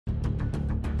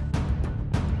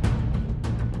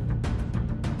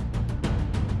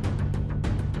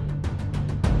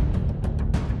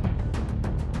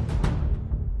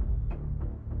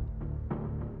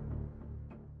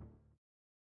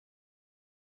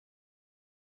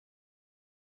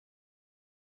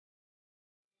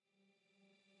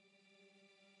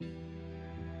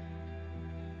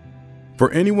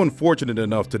For anyone fortunate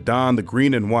enough to don the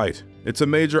green and white, it's a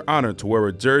major honor to wear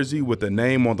a jersey with a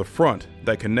name on the front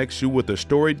that connects you with the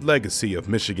storied legacy of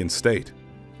Michigan State.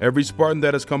 Every Spartan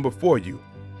that has come before you,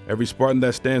 every Spartan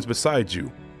that stands beside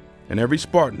you, and every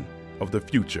Spartan of the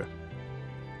future.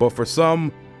 But for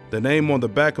some, the name on the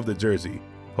back of the jersey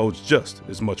holds just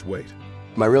as much weight.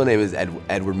 My real name is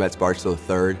Edward Metz Barksdale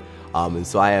III, and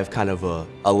so I have kind of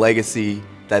a legacy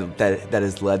that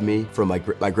has led me from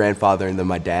my grandfather and then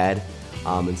my dad.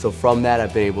 And so from that,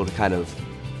 I've been able to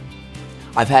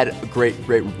I've had great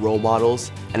role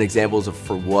models and examples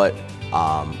for what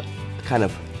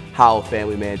how a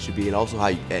family man should be, and also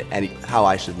how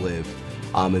I should live.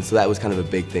 And so that was kind of a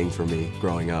big thing for me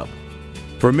growing up.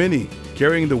 For many,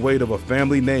 carrying the weight of a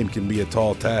family name can be a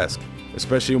tall task,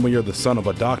 especially when you're the son of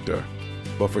a doctor.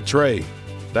 But for Trey,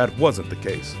 that wasn't the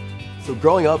case. So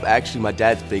growing up, actually, my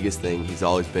dad's biggest thing he's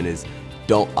always been is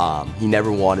he never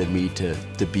wanted me to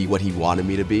be what he wanted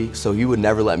me to be. So he would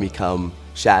never let me come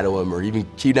shadow him, or even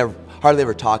he never hardly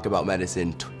ever talk about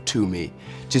medicine to me,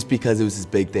 just because it was his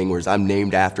big thing. Whereas I'm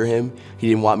named after him, he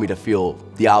didn't want me to feel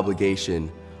the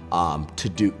obligation to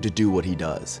do what he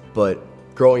does. But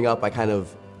growing up,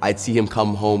 I'd see him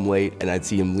come home late and I'd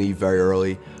see him leave very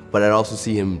early, but I'd also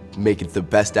see him make it the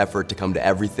best effort to come to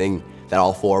everything that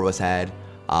all four of us had,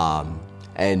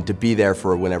 and to be there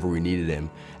for whenever we needed him.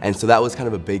 And so that was kind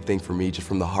of a big thing for me, just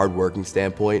from the hard-working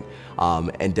standpoint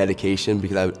and dedication,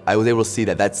 because I was able to see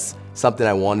that that's something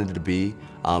I wanted to be,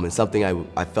 and something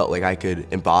I felt like I could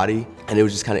embody. And it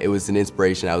was just it was an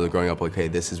inspiration. I was growing up like, hey,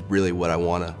 this is really what I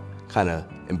want to kind of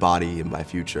embody in my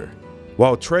future.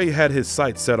 While Trey had his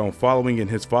sights set on following in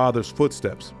his father's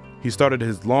footsteps, he started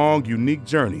his long, unique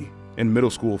journey in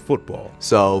middle school football.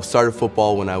 So started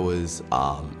football when I was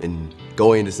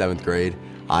going into 7th grade.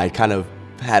 I kind of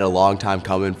had a long time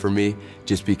coming for me,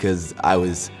 just because I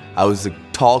was a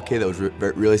tall kid that was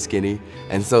really skinny,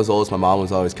 and so as old, my mom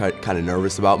was always kind of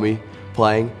nervous about me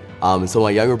playing. And so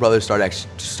my younger brother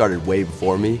started way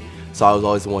before me, so I was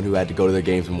always the one who had to go to their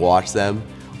games and watch them.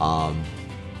 And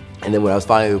then when I was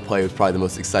finally able to play, it was probably the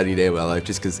most exciting day of my life,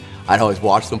 just because I'd always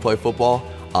watched them play football,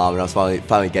 and I was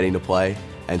finally getting to play,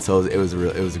 and so it was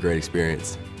a great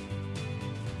experience.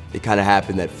 It kind of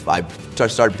happened that I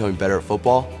started becoming better at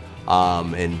football,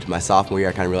 and my sophomore year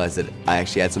I kind of realized that I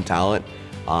actually had some talent,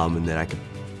 and that I could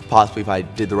possibly, if I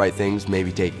did the right things,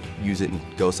 maybe use it and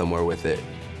go somewhere with it.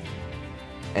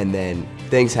 And then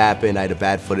things happened. I had a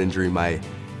bad foot injury my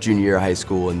junior year of high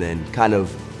school, and then kind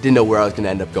of didn't know where I was going to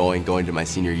end up going to my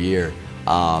senior year.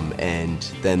 And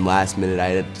then last minute I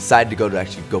had decided to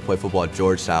go play football at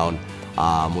Georgetown.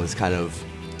 Was kind of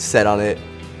set on it,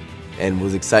 and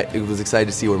was excited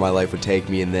to see where my life would take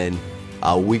me. And then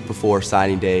a week before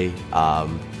signing day,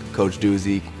 Coach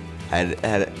Doozy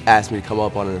had asked me to come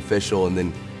up on an official, and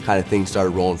then kind of things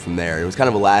started rolling from there. It was kind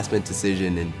of a last-minute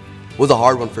decision, and was a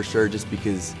hard one for sure, just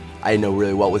because I didn't know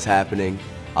really what was happening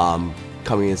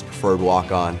coming in as preferred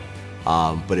walk-on.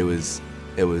 But it was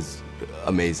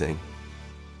amazing.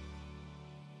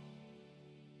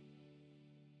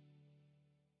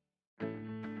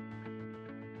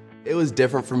 It was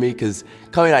different for me, because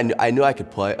coming, I knew I could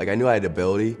play, I knew I had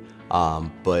ability,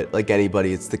 but like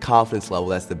anybody, it's the confidence level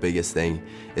that's the biggest thing.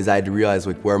 Is I had to realize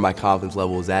where my confidence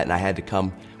level was at, and I had to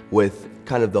come with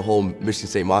kind of the whole Michigan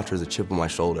State mantra as a chip on my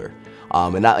shoulder.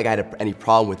 And not like I had any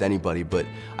problem with anybody, but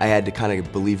I had to kind of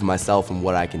believe in myself and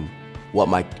what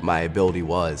my ability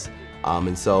was.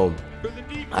 And so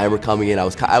I remember coming in, I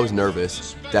was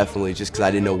nervous, definitely, just because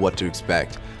I didn't know what to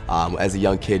expect. As a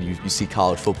young kid, you see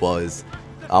college football as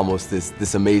almost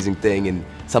this amazing thing and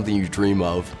something you dream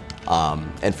of.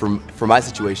 And for my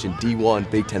situation, D1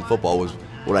 Big Ten football was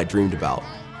what I dreamed about.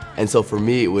 And so for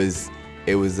me, it was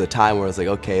a time where I was like,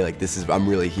 okay, I'm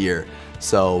really here.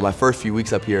 So my first few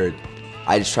weeks up here,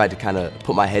 I just tried to kind of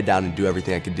put my head down and do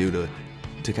everything I could do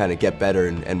to kind of get better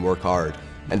and work hard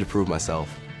and to prove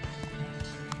myself.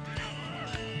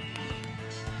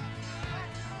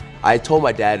 I told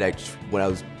my dad when I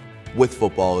was with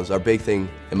football, our big thing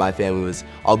in my family was,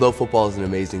 although football is an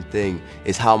amazing thing,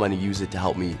 is how I'm going to use it to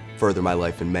help me further my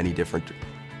life in many different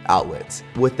outlets.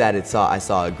 With that, I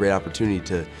saw a great opportunity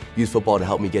to use football to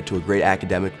help me get to a great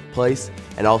academic place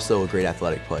and also a great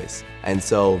athletic place. And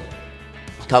so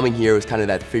coming here was kind of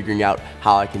that figuring out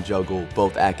how I can juggle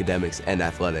both academics and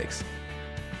athletics.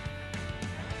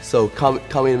 So coming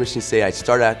to Michigan State, I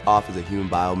started off as a human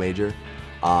bio major,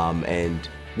 and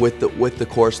with the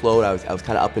course load, I was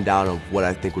kind of up and down on what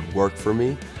I think would work for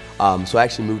me. So I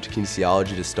actually moved to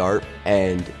kinesiology to start,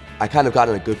 and I kind of got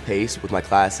on a good pace with my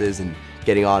classes and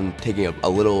taking a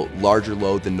little larger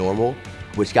load than normal,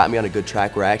 which got me on a good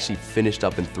track where I actually finished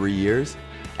up in 3 years.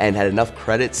 and had enough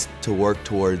credits to work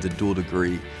towards a dual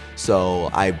degree. So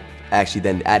I actually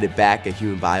then added back a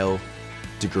human bio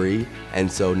degree,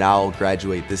 and so now I'll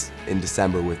graduate this in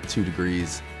December with 2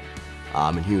 degrees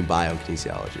in human bio and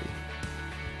kinesiology.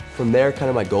 From there, kind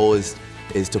of my goal is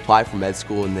to apply for med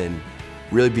school and then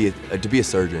really to be a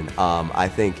surgeon. I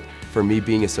think for me,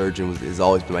 being a surgeon has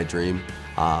always been my dream.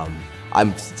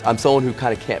 I'm someone who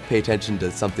kind of can't pay attention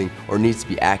to something or needs to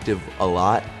be active a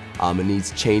lot. It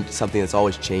needs something that's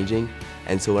always changing.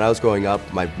 And so when I was growing up,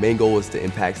 my main goal was to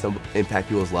impact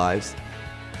people's lives.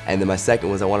 And then my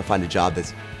second was I want to find a job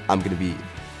that I'm going to be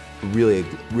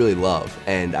really love.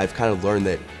 And I've kind of learned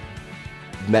that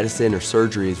medicine or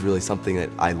surgery is really something that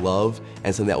I love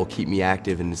and something that will keep me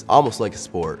active, and it's almost like a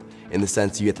sport in the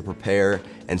sense you have to prepare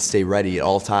and stay ready at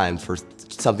all times for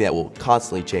something that will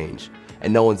constantly change.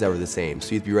 And no one's ever the same,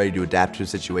 so you have to be ready to adapt to a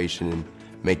situation and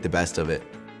make the best of it.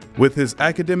 With his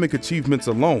academic achievements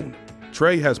alone,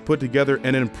 Trey has put together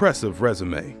an impressive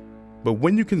resume. But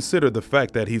when you consider the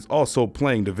fact that he's also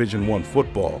playing Division I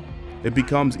football, it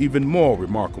becomes even more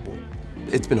remarkable.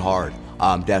 It's been hard,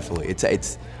 definitely.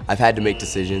 I've had to make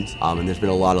decisions, and there's been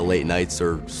a lot of late nights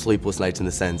or sleepless nights in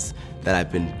the sense that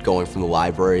I've been going from the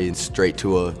library and straight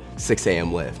to a 6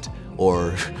 a.m. lift,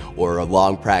 or a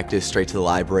long practice straight to the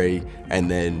library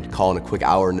and then calling a quick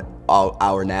hour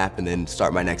nap and then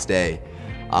start my next day.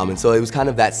 And so it was kind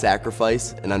of that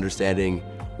sacrifice and understanding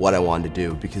what I wanted to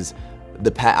do, because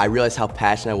I realized how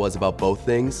passionate I was about both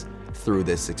things through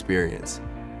this experience,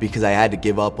 because I had to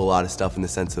give up a lot of stuff in the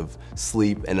sense of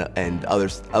sleep and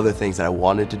other things that I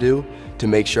wanted to do to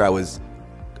make sure I was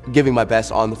giving my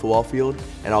best on the football field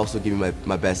and also giving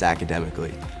my best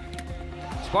academically.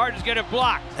 Spartans get it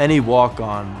blocked. Any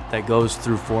walk-on that goes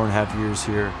through 4.5 years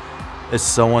here is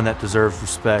someone that deserves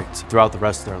respect throughout the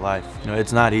rest of their life. You know,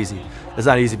 it's not easy. It's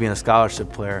not easy being a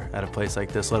scholarship player at a place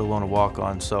like this, let alone a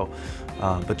walk-on. So,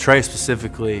 but Trey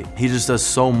specifically, he just does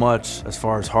so much as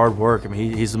far as hard work. I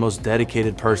mean, he's the most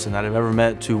dedicated person that I've ever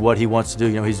met to what he wants to do.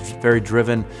 You know, he's very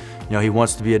driven. You know, he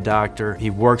wants to be a doctor. He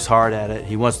works hard at it.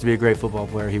 He wants to be a great football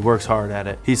player. He works hard at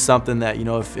it. He's something that, you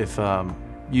know, if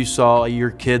you saw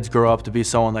your kids grow up to be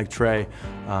someone like Trey,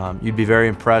 you'd be very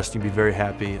impressed. You'd be very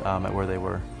happy at where they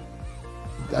were.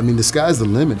 I mean, the sky's the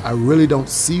limit. I really don't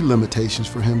see limitations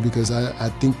for him because I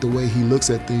think the way he looks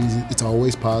at things, it's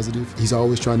always positive. He's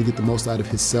always trying to get the most out of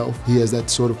himself. He has that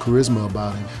sort of charisma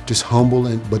about him, just humble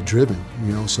but driven,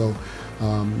 you know. So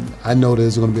I know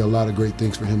there's going to be a lot of great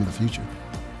things for him in the future.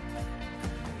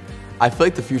 I feel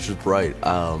like the future's bright.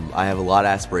 I have a lot of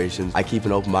aspirations. I keep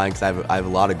an open mind because I have a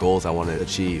lot of goals I want to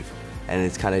achieve. And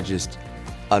it's kind of just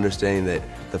understanding that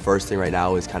the first thing right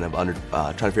now is kind of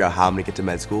trying to figure out how I'm going to get to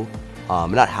med school.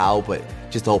 Not how, but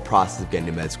just the whole process of getting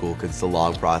to med school, because it's a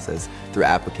long process through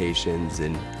applications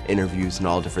and interviews and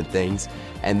all different things.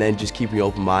 And then just keeping an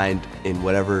open mind in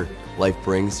whatever life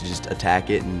brings to just attack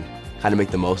it and kind of make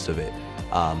the most of it.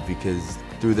 Because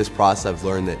through this process I've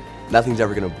learned that nothing's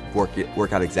ever going to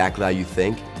work out exactly how you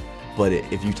think, but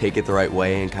if you take it the right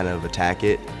way and kind of attack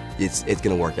it, it's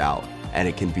going to work out. And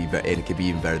it can be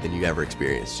even better than you ever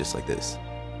experienced, just like this.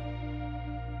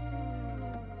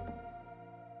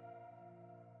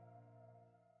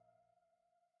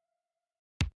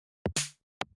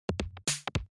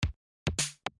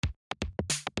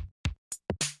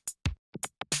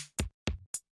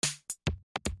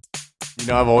 You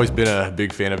know, I've always been a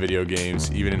big fan of video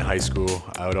games. Even in high school,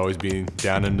 I would always be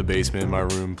down in the basement in my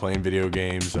room playing video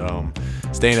games,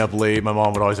 staying up late. My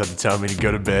mom would always have to tell me to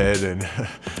go to bed, and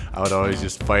I would always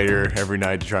just fight her every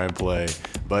night to try and play.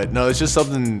 But no, it's just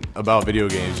something about video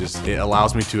games. Just it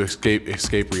allows me to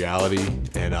escape reality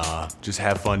and just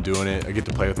have fun doing it. I get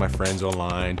to play with my friends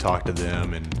online, talk to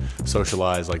them, and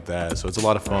socialize like that. So it's a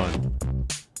lot of fun.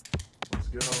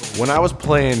 When I was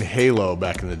playing Halo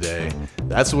back in the day,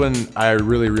 that's when I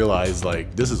really realized,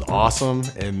 like, this is awesome,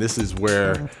 and this is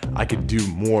where I could do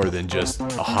more than just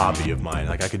a hobby of mine.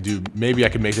 Like, maybe I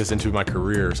could make this into my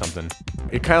career or something.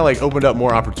 It kind of like opened up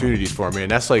more opportunities for me,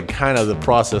 and that's like kind of the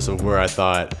process of where I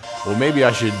thought, well, maybe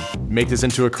I should make this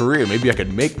into a career. Maybe I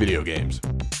could make video games.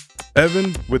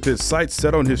 Evan, with his sights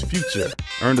set on his future,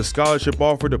 earned a scholarship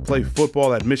offer to play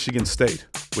football at Michigan State,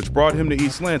 which brought him to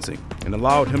East Lansing and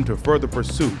allowed him to further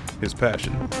pursue his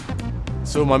passion.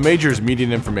 So my major is media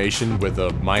and information with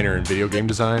a minor in video game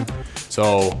design.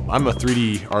 So I'm a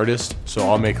 3D artist, so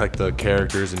I'll make like the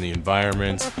characters and the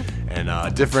environments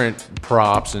and different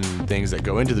props and things that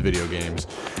go into the video games.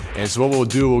 And so what we'll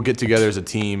do, we'll get together as a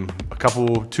team,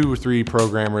 two or three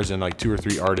programmers and like 2 or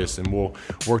 3 artists, and we'll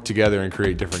work together and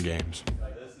create different games.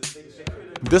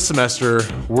 This semester,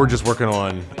 we're just working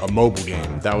on a mobile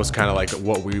game. That was kind of like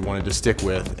what we wanted to stick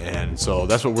with, and so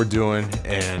that's what we're doing,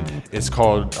 and it's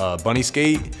called Bunny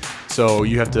Skate. So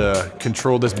you have to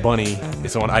control this bunny.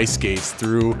 It's on ice skates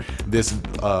through this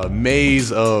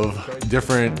maze of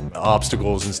different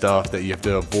obstacles and stuff that you have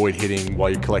to avoid hitting while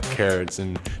you collect carrots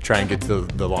and try and get to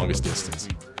the longest distance.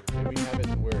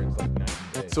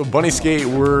 So Bunny Skate,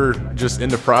 we're just in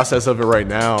the process of it right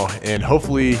now, and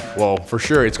hopefully, well, for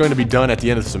sure, it's going to be done at the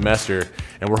end of the semester,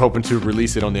 and we're hoping to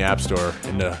release it on the App Store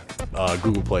and the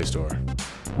Google Play Store.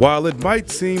 While it might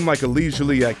seem like a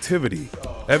leisurely activity,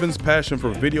 Evan's passion for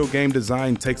video game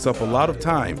design takes up a lot of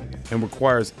time and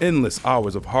requires endless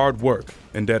hours of hard work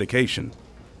and dedication,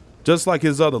 just like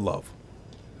his other love,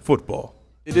 football.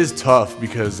 It is tough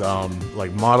because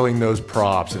like modeling those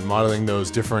props and modeling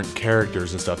those different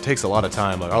characters and stuff takes a lot of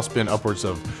time. Like I'll spend upwards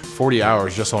of 40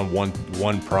 hours just on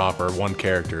one prop or one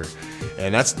character,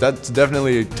 and that's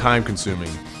definitely time consuming,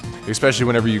 especially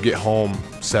whenever you get home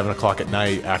 7 o'clock at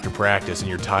night after practice and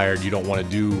you're tired, you don't want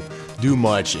to do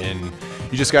much, and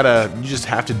you just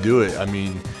have to do it. I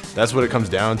mean, that's what it comes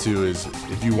down to, is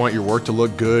if you want your work to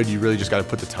look good, you really just got to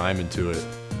put the time into it.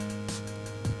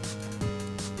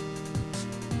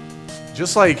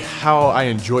 Just like how I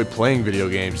enjoy playing video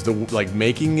games, like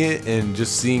making it and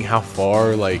just seeing how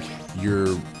far like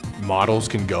your models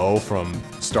can go from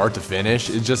start to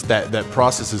finish, it's just that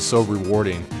process is so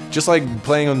rewarding. Just like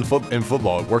playing in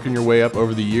football, working your way up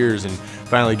over the years and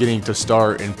finally getting to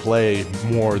start and play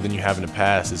more than you have in the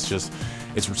past.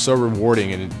 It's so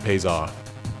rewarding and it pays off.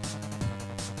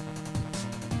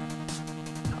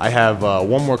 I have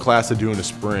one more class to do in the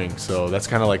spring, so that's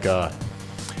kind of like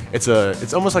it's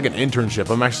almost like an internship.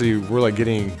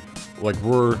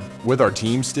 We're with our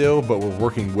team still, but we're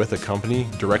working with a company,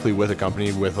 directly with a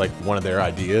company with like one of their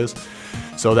ideas.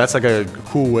 So that's like a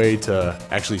cool way to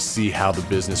actually see how the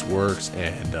business works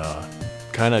and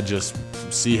kind of just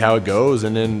see how it goes,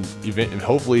 and then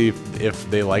hopefully if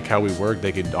they like how we work,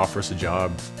 they could offer us a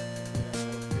job.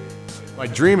 My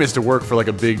dream is to work for like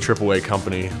a big AAA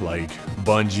company like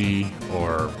Bungie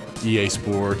or EA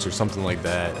Sports or something like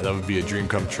that. That would be a dream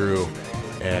come true.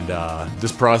 And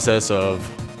this process of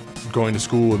going to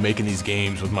school and making these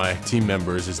games with my team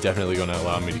members is definitely going to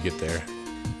allow me to get there.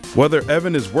 Whether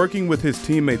Evan is working with his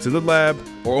teammates in the lab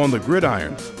or on the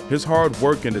gridiron, his hard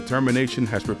work and determination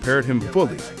has prepared him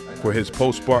fully for his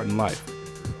post-Spartan life.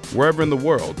 Wherever in the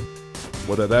world,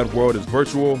 whether that world is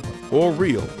virtual or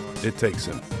real, it takes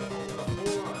him.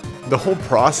 The whole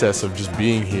process of just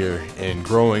being here and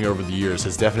growing over the years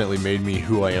has definitely made me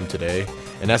who I am today,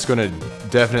 and that's going to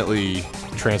definitely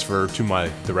transfer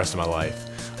to the rest of my life.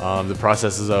 The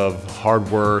processes of hard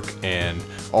work and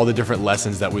all the different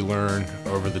lessons that we learn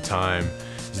over the time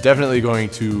is definitely going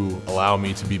to allow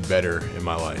me to be better in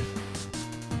my life.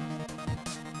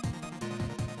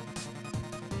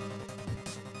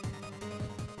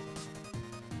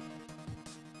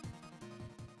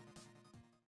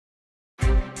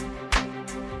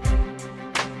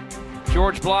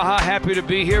 George Blaha happy to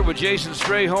be here with Jason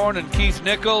Strayhorn and Keith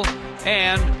Nickel,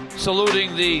 and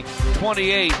saluting the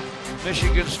 28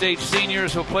 Michigan State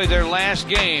seniors who play their last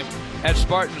game at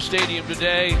Spartan Stadium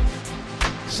today.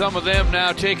 Some of them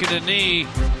now taking a knee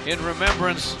in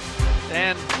remembrance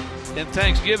and in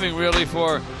thanksgiving, really,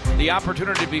 for the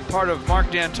opportunity to be part of Mark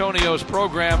D'Antonio's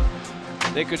program.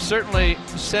 They could certainly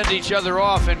send each other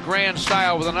off in grand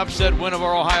style with an upset win over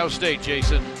Ohio State,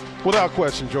 Jason. Without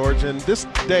question, George. And this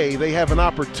day, they have an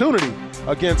opportunity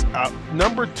against a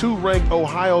number 2 ranked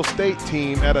Ohio State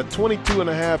team at a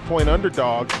 22.5-point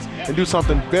underdog and do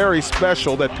something very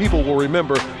special that people will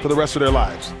remember for the rest of their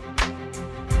lives.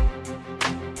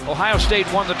 Ohio State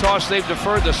won the toss. They've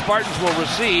deferred. The Spartans will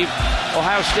receive.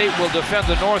 Ohio State will defend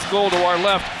the north goal to our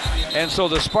left. And so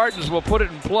the Spartans will put it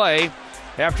in play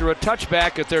after a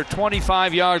touchback at their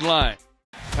 25-yard line.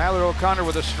 Tyler O'Connor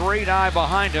with a straight eye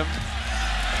behind him.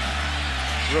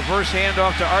 Reverse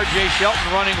handoff to R.J.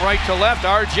 Shelton running right to left.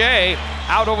 R.J.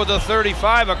 out over the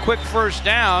 35, a quick first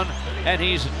down, and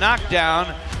he's knocked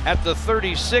down at the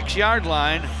 36-yard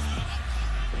line.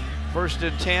 1st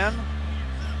and 10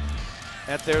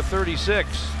 at their 36.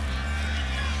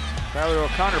 Tyler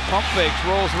O'Connor pump fakes,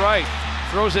 rolls right,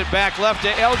 throws it back left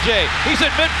to L.J. He's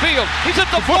at midfield. He's at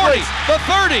the 40, the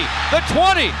 30, the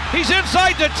 20. He's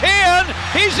inside the 10.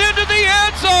 He's into the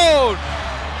end zone.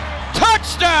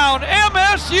 Touchdown,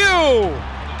 MSU!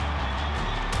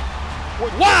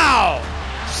 Wow!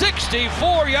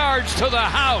 64 yards to the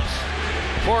house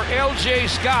for L.J.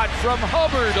 Scott from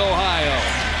Hubbard, Ohio.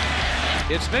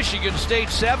 It's Michigan State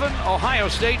 7, Ohio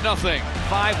State nothing.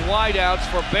 5 wideouts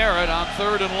for Barrett on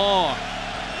 3rd and long.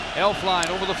 Elfline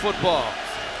over the football.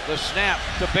 The snap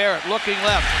to Barrett, looking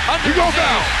left. He goes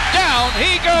down. Down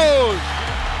he goes.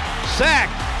 Sack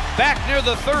back near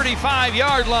the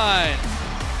 35-yard line.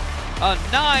 A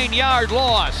 9-yard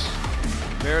loss.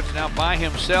 Barrett's now by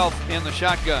himself in the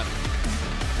shotgun.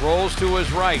 Rolls to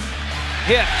his right.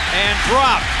 Hit and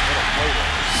drop.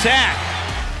 Sack.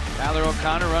 Tyler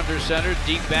O'Connor under center,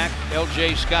 deep back,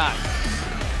 L.J. Scott.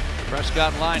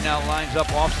 Prescott line now lines up,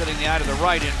 offsetting the eye to the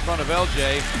right in front of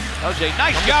L.J. L.J.,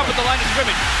 nice job at the line of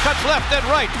scrimmage. Cuts left, then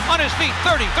right, on his feet,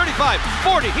 30, 35,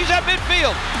 40. He's at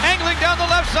midfield, angling down the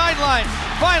left sideline.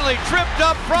 Finally tripped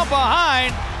up from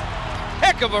behind.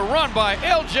 Heck of a run by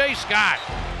L.J. Scott.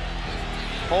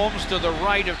 Holmes to the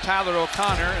right of Tyler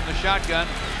O'Connor in the shotgun.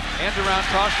 End around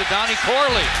toss to Donnie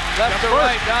Corley. Left to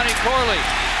right, Donnie Corley.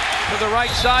 To the right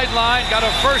sideline, got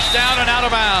a first down and out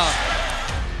of bounds.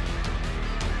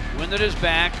 Wind at his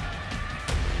back.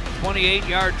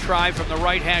 28-yard try from the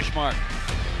right hash mark.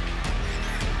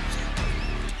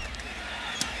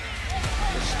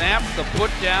 The snap, the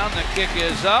put down, the kick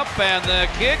is up, and the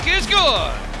kick is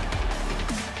good.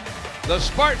 The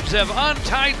Spartans have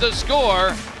untied the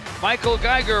score. Michael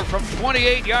Geiger from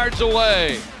 28 yards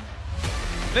away.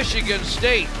 Michigan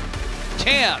State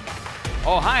 10,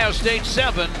 Ohio State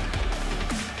 7.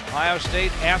 Ohio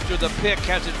State, after the pick,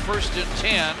 has it 1st and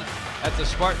 10 at the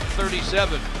Spartan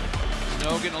 37.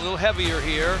 Snow getting a little heavier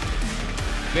here.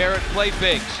 Barrett play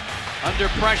fakes, under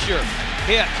pressure,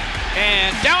 hit,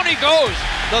 and down he goes.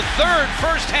 The third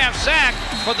first half sack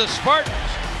for the Spartans.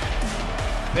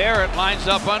 Barrett lines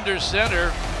up under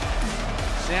center.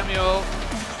 Samuel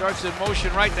starts in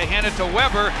motion right. They hand it to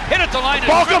Weber. Hit at the line.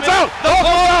 Ball comes out. The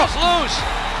ball is loose.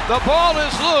 The ball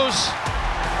is loose.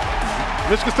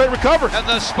 Michigan State recovers. And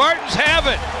the Spartans have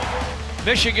it.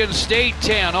 Michigan State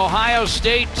 10, Ohio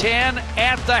State 10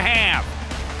 at the half.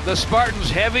 The Spartans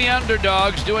heavy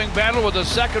underdogs doing battle with the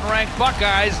second-ranked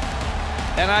Buckeyes.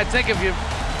 And I think if you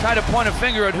try to point a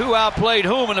finger at who outplayed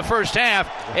whom in the first half,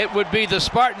 it would be the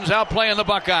Spartans outplaying the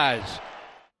Buckeyes.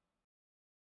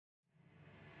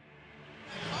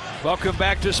 Welcome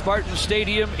back to Spartan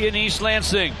Stadium in East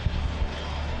Lansing.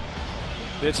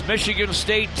 It's Michigan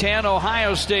State 10,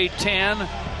 Ohio State 10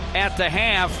 at the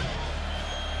half.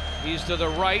 He's to the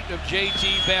right of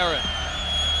J.T. Barrett.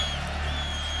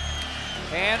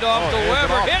 Hand off to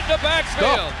Weber, hit the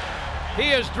backfield.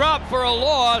 He is dropped for a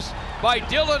loss by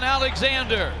Dylan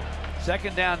Alexander.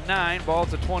 2nd down 9, ball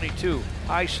to 22.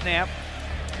 High snap.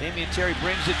 Damian Terry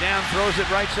brings it down, throws it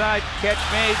right side. Catch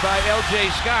made by L.J.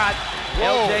 Scott.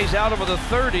 L.J.'s out over the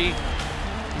 30.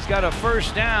 He's got a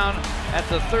first down at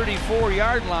the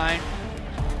 34-yard line.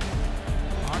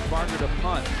 Barger to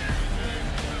punt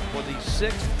for the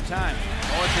 6th time.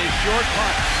 Oh, it's a short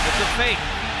punt. It's a fake.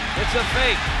 It's a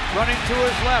fake. Running to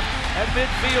his left at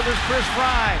midfield is Chris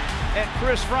Fry. And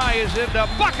Chris Fry is into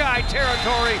Buckeye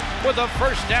territory with a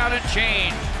first down and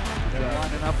change. They're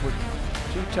lining up with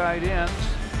 2 tight ends,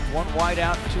 1 wide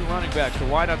out and 2 running backs. The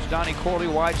wide out's Donnie Corley,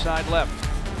 wide side left.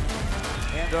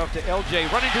 Hand off to LJ,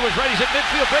 running to his right, he's at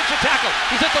midfield, breaks a tackle.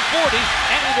 He's at the 40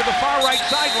 and into the far right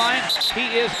sideline.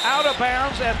 He is out of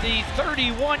bounds at the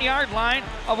 31-yard line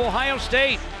of Ohio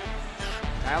State.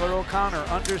 Tyler O'Connor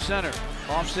under center,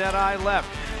 offset eye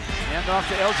left. Hand off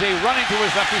to LJ, running to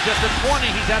his left, he's at the 20,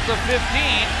 he's at the 15.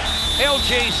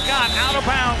 LJ Scott out of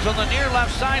bounds on the near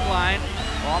left sideline,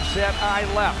 offset eye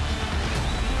left.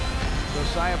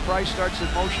 Josiah Price starts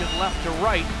in motion left to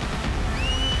right.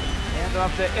 Hand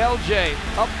off to LJ,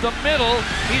 up the middle.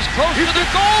 He's close to the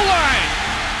goal line.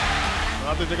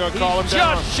 I think they're going to call him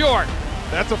down. Just short.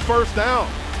 That's a first down.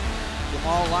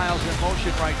 Jamal Lyles in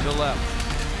motion right to left.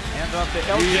 Hand off to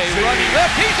LJ, running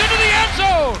left. He's into the end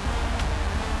zone.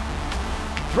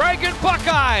 Dragon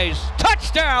Buckeyes,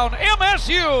 touchdown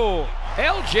MSU.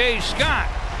 LJ Scott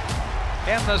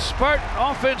and the Spartan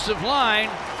offensive line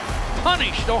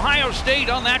punished Ohio State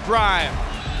on that drive.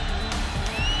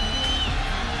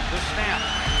 The snap.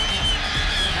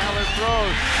 Tyler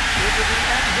throws into the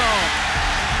end zone.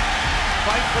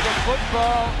 Fight for the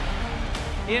football.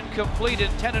 Incomplete,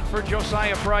 intended for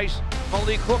Josiah Price.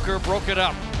 Malik Hooker broke it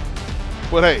up.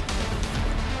 But hey,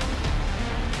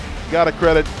 got to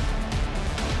credit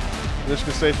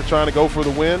Michigan State for trying to go for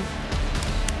the win.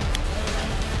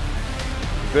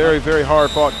 Very, very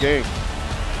hard-fought game.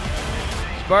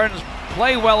 Spartans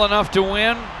play well enough to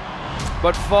win,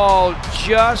 but fall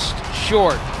just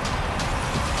short.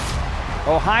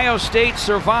 Ohio State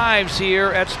survives here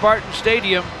at Spartan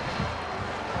Stadium.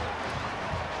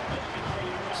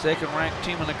 Second-ranked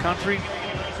team in the country,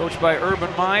 coached by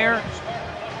Urban Meyer,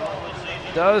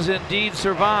 does indeed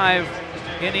survive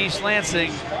in East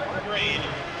Lansing.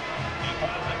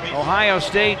 Ohio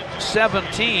State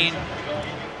 17,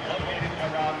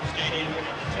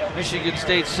 Michigan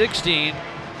State 16.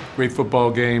 Great football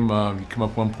game. You come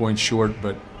up 1 point short,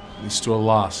 but it's still a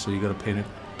loss, so you got to paint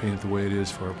it the way it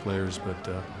is for our players. But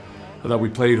I thought we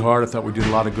played hard. I thought we did a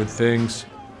lot of good things.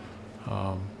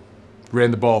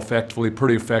 Ran the ball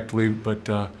pretty effectively. But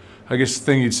I guess the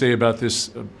thing you'd say about this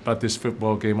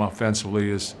football game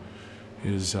offensively is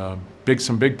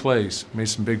some big plays. Made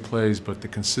some big plays, but the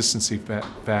consistency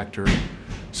factor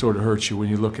sort of hurts you when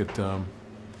you look at.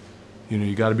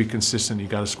 You got to be consistent. You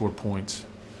got to score points.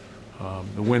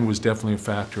 The wind was definitely a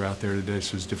factor out there today,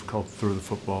 so it was difficult to throw the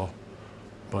football.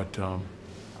 But,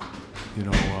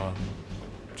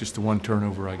 just the one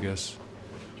turnover, I guess,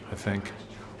 I think.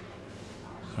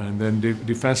 And then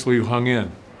defensively, we hung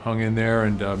in there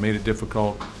and made it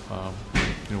difficult.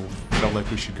 Felt like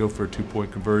we should go for a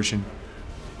 2-point conversion.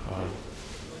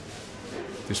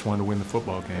 Just wanted to win the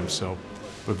football game. So,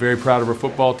 but very proud of our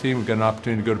football team. We've got an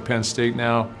opportunity to go to Penn State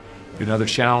now, be another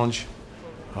challenge.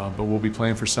 But we'll be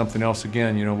playing for something else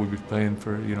again. We'll be playing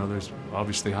for, there's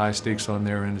obviously high stakes on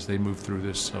their end as they move through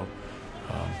this. So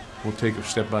we'll take it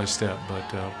step by step. But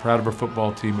proud of our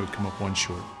football team. We've come up 1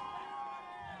 short.